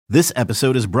This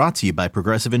episode is brought to you by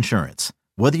Progressive Insurance.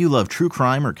 Whether you love true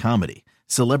crime or comedy,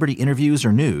 celebrity interviews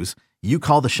or news, you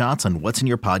call the shots on what's in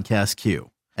your podcast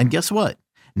queue. And guess what?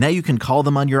 Now you can call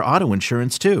them on your auto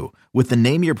insurance too with the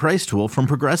Name Your Price tool from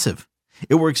Progressive.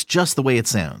 It works just the way it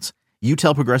sounds. You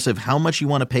tell Progressive how much you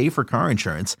want to pay for car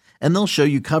insurance, and they'll show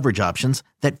you coverage options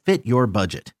that fit your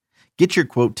budget. Get your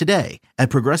quote today at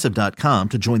Progressive.com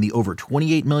to join the over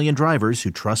 28 million drivers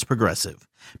who trust Progressive.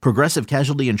 Progressive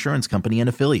Casualty Insurance Company and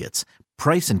Affiliates.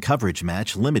 Price and coverage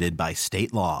match limited by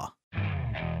state law.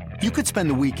 You could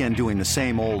spend the weekend doing the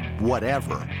same old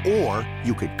whatever, or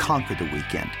you could conquer the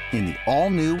weekend in the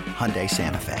all-new Hyundai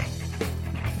Santa Fe.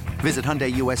 Visit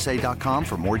HyundaiUSA.com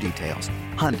for more details.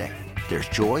 Hyundai, there's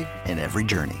joy in every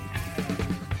journey.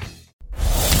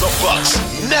 The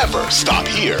Bucks never stop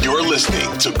here. You're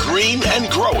listening to Green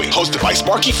and Growing, hosted by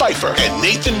Sparky Fifer and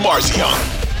Nathan Marzion.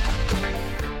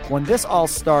 When this all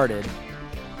started,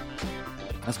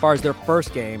 as far as their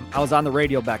first game, I was on the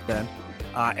radio back then,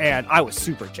 and I was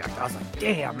super jacked. I was like,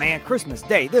 damn, man, Christmas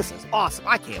Day, this is awesome.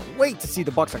 I can't wait to see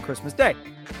the Bucks on Christmas Day.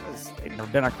 They've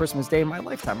never been on Christmas Day in my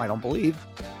lifetime, I don't believe.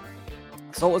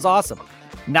 So it was awesome.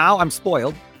 Now I'm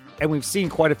spoiled, and we've seen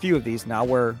quite a few of these now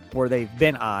where they've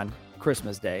been on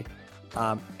Christmas Day.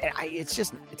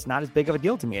 It's not as big of a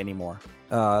deal to me anymore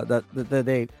that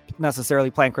they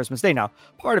necessarily play on Christmas Day. Now,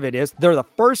 part of it is they're the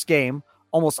first game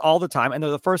almost all the time, and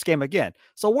they're the first game again.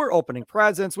 So we're opening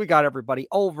presents. We got everybody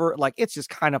over. Like, it's just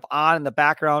kind of on in the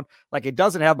background. Like, it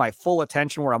doesn't have my full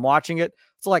attention where I'm watching it.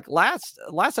 So like last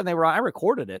time they were on, I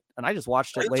recorded it and I just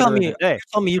watched it later in the day. You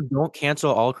tell me you don't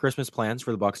cancel all Christmas plans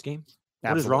for the Bucks game?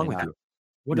 What is wrong with you?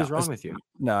 What is wrong with you?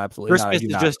 No, absolutely not.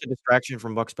 Christmas is just a distraction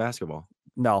from Bucks basketball.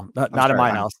 No, not in my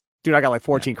house. Dude, I got like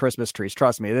 14 Christmas trees.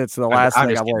 Trust me. That's the last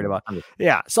thing I'm worried about.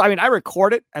 Yeah. So, I mean, I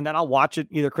record it and then I'll watch it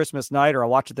either Christmas night or I'll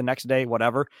watch it the next day,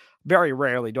 whatever. Very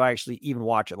rarely do I actually even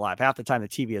watch it live. Half the time the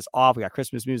TV is off. We got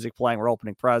Christmas music playing. We're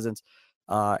opening presents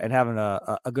and having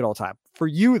a good old time. For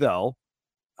you, though,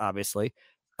 obviously,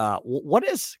 what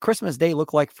does Christmas Day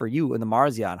look like for you in the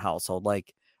Marzion household?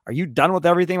 Like, are you done with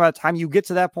everything by the time you get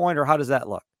to that point, or how does that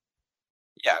look?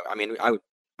 Yeah, I mean,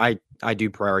 I do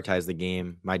prioritize the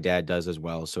game. My dad does as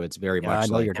well, so it's very much. I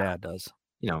know like, your dad does.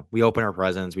 You know, we open our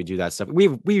presents, we do that stuff. We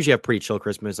usually have pretty chill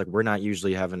Christmas. Like, we're not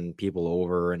usually having people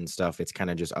over and stuff. It's kind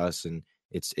of just us, and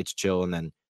it's chill. And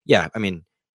then, yeah, I mean,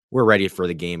 we're ready for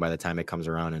the game by the time it comes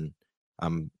around,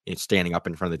 and it's standing up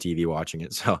in front of the TV watching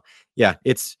it. So yeah,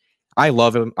 I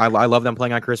love them. I love them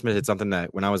playing on Christmas. It's something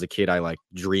that when I was a kid, I like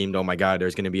dreamed, oh my God,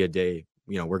 there's going to be a day,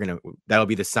 you know, that'll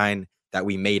be the sign that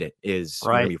we made it, is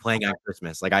we're going to be playing on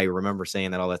Christmas. Like, I remember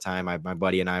saying that all the time. My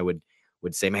buddy and I would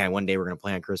say, man, one day we're going to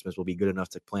play on Christmas. We'll be good enough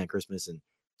to play on Christmas. And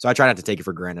so I try not to take it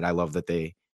for granted. I love that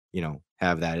they, you know,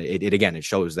 have that. It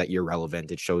shows that you're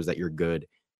relevant. It shows that you're good.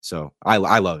 So I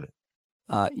love it.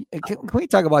 Can we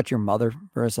talk about your mother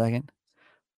for a second?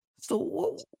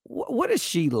 So what is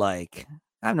she like?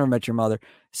 I've never met your mother.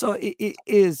 So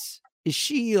is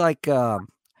she like,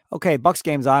 okay, Bucks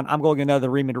game's on, I'm going into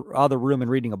the other room and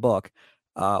reading a book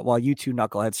while you two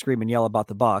knuckleheads scream and yell about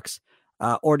the Bucks?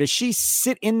 Or does she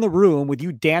sit in the room with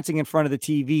you dancing in front of the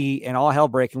TV and all hell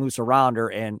breaking loose around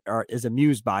her or is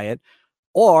amused by it?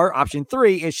 Or option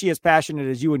 3, is she as passionate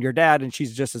as you and your dad and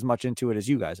she's just as much into it as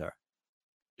you guys are?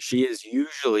 She is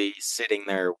usually sitting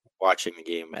there watching the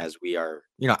game as we are.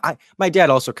 You know, my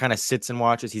dad also kind of sits and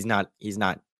watches. He's not, you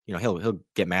know, he'll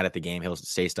get mad at the game. He'll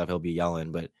say stuff. He'll be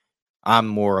yelling, but I'm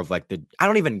more of like I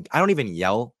don't even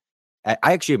yell. I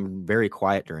actually am very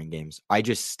quiet during games. I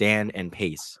just stand and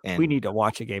pace. And we need to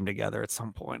watch a game together at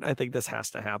some point. I think this has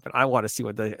to happen. I want to see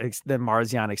what the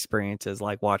Marzion experience is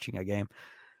like watching a game.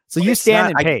 So you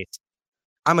stand and pace.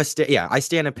 I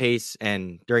stand and pace,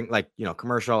 and during, like, you know,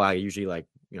 commercial, I usually, like,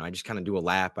 you know, I just kind of do a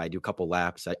lap. I do a couple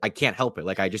laps. I can't help it.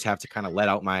 Like, I just have to kind of let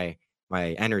out my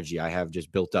energy. I have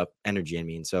just built up energy in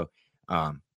me. And so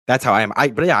that's how I am.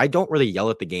 But yeah, I don't really yell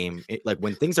at the game. Like,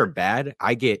 when things are bad,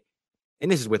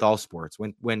 and this is with all sports,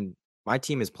 when my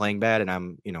team is playing bad and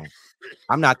I'm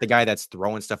not the guy that's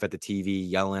throwing stuff at the TV,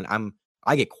 yelling,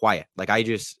 I get quiet. Like, I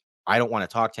don't want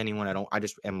to talk to anyone. I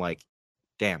just am like,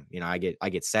 damn, you know, I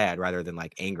get sad rather than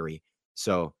like angry.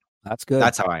 So that's good.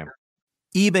 That's how I am.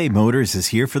 eBay Motors is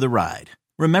here for the ride.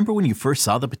 Remember when you first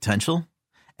saw the potential?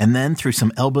 And then through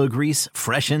some elbow grease,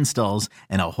 fresh installs,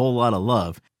 and a whole lot of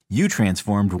love, you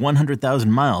transformed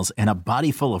 100,000 miles and a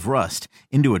body full of rust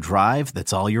into a drive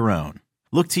that's all your own.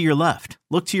 Look to your left.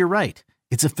 Look to your right.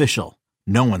 It's official.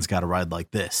 No one's got a ride like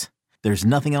this. There's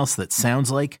nothing else that sounds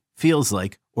like, feels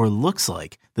like, or looks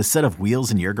like the set of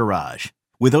wheels in your garage.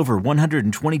 With over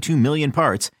 122 million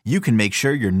parts, you can make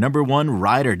sure your number one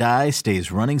ride or die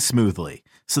stays running smoothly.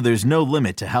 so there's no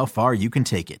limit to how far you can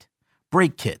take it.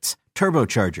 Brake kits,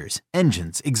 turbochargers,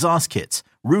 engines, exhaust kits,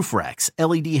 roof racks,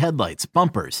 LED headlights,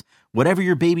 bumpers, whatever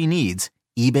your baby needs,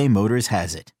 eBay Motors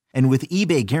has it. And with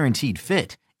eBay Guaranteed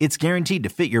Fit, it's guaranteed to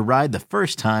fit your ride the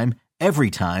first time, every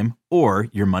time, or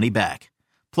your money back.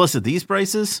 Plus, at these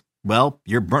prices, well,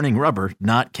 you're burning rubber,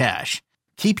 not cash.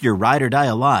 Keep your ride or die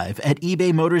alive at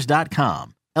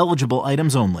ebaymotors.com. Eligible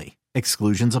items only.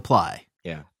 Exclusions apply.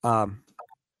 Yeah.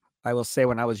 I will say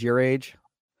when I was your age,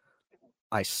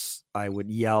 I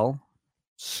would yell,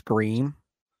 scream,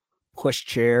 push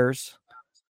chairs,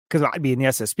 because I'd be in the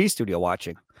SSP studio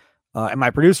watching. And my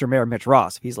producer, Mayor Mitch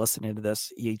Ross, if he's listening to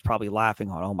this, he's probably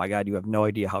laughing on, oh my God, you have no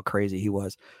idea how crazy he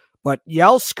was. But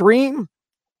yell, scream,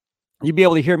 you'd be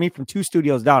able to hear me from 2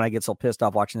 studios down. I get so pissed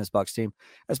off watching this Bucks team,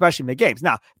 especially mid games.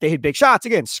 Now they hit big shots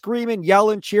again, screaming,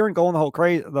 yelling, cheering, going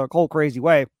the whole crazy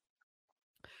way.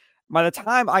 By the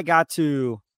time I got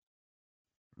to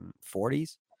 40,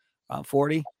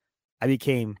 I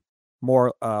became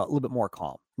more a little bit more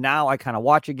calm. Now I kind of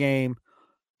watch a game.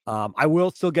 I will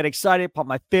still get excited, pump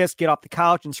my fist, get off the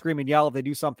couch and scream and yell if they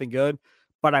do something good.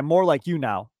 But I'm more like you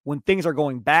now. When things are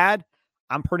going bad,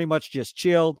 I'm pretty much just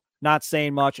chilled, not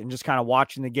saying much, and just kind of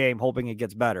watching the game, hoping it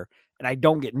gets better. And I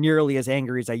don't get nearly as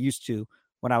angry as I used to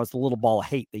when I was the little ball of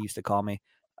hate, they used to call me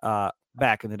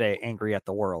back in the day, angry at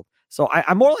the world. So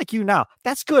I'm more like you now.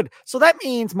 That's good. So that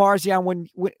means Marzian,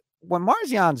 when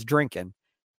Marzian's drinking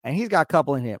and he's got a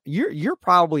couple in him, you're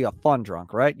probably a fun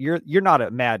drunk, right? You're not a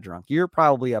mad drunk. You're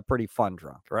probably a pretty fun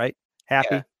drunk, right?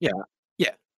 Happy?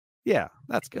 Yeah.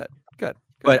 That's good. Good.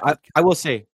 But I will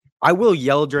say, I will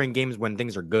yell during games when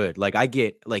things are good. Like I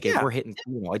get like if we're hitting,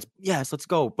 it's yes, let's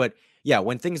go. But yeah,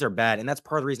 when things are bad, and that's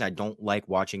part of the reason I don't like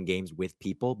watching games with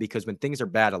people, because when things are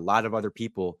bad, a lot of other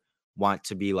people want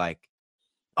to be like,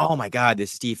 oh my God,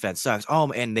 this defense sucks. Oh,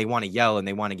 and they want to yell and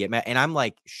they want to get mad. And I'm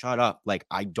like, shut up. Like,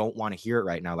 I don't want to hear it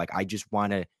right now. Like, I just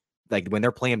want to, like, when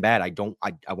they're playing bad,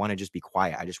 I want to just be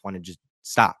quiet. I just want to just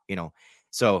stop,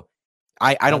 So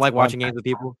I don't like watching games with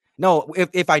people. No,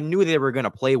 if I knew they were going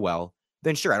to play well,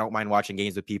 then sure, I don't mind watching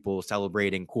games with people,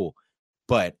 celebrating, cool.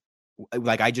 But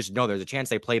like, I just know there's a chance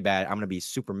they play bad. I'm going to be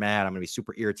super mad. I'm going to be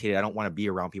super irritated. I don't want to be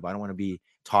around people. I don't want to be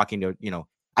talking to,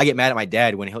 I get mad at my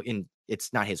dad when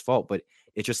it's not his fault, but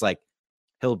it's just like,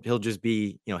 he'll just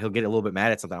be, he'll get a little bit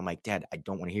mad at something. I'm like, Dad, I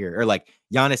don't want to hear it. Or like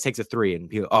Giannis takes a 3 and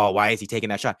people, oh, why is he taking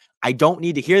that shot? I don't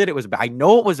need to hear that it was bad. I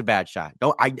know it was a bad shot.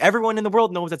 Everyone in the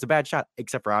world knows that's a bad shot,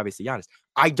 except for obviously Giannis.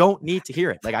 I don't need to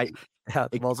hear it. Like I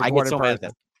get so mad at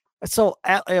that. So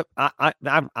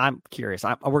I'm curious.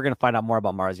 We're going to find out more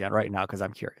about Marzian right now, because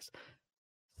I'm curious.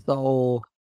 So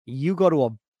you go to a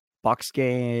Bucks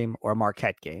game or a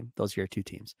Marquette game. Those are your 2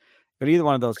 teams. Go to either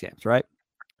one of those games, right?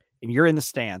 And you're in the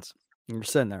stands and you're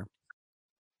sitting there.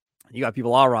 You got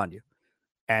people all around you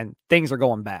and things are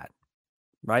going bad,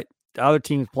 right? The other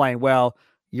team's playing well.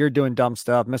 You're doing dumb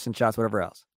stuff, missing shots, whatever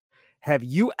else. Have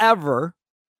you ever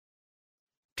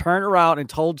turned around and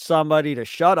told somebody to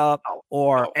shut up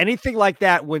or anything like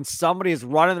that when somebody is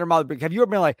running their mouth? Have you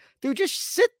ever been like, dude,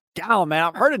 just sit down, man.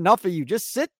 I've heard enough of you.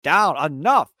 Just sit down.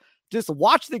 Enough. Just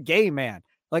watch the game, man.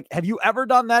 Like, have you ever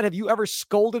done that? Have you ever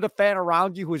scolded a fan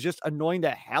around you who was just annoying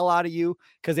the hell out of you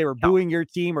because they were booing your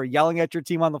team or yelling at your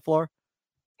team on the floor?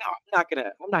 No, I'm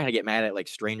not gonna get mad at like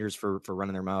strangers for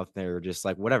running their mouth. They're just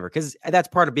like whatever, because that's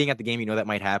part of being at the game. That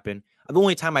might happen. The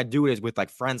only time I do it is with like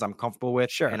friends I'm comfortable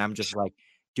with. Sure. And I'm just like,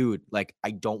 dude, like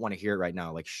I don't want to hear it right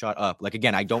now. Like, shut up. Like,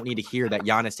 again, I don't need to hear that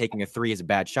Giannis taking a 3 is a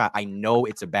bad shot. I know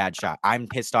it's a bad shot. I'm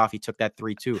pissed off he took that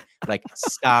 3 too. Like,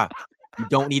 stop. You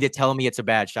don't need to tell me it's a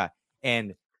bad shot.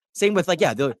 And same with like,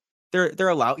 yeah, they're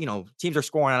allowed, teams are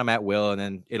scoring on them at will, and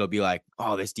then it'll be like,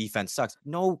 oh, this defense sucks.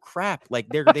 No crap. Like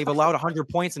they've allowed 100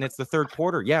 points and it's the 3rd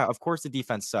quarter. Yeah, of course the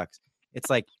defense sucks. It's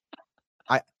like,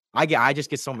 I just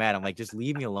get so mad. I'm like, just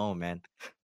leave me alone, man.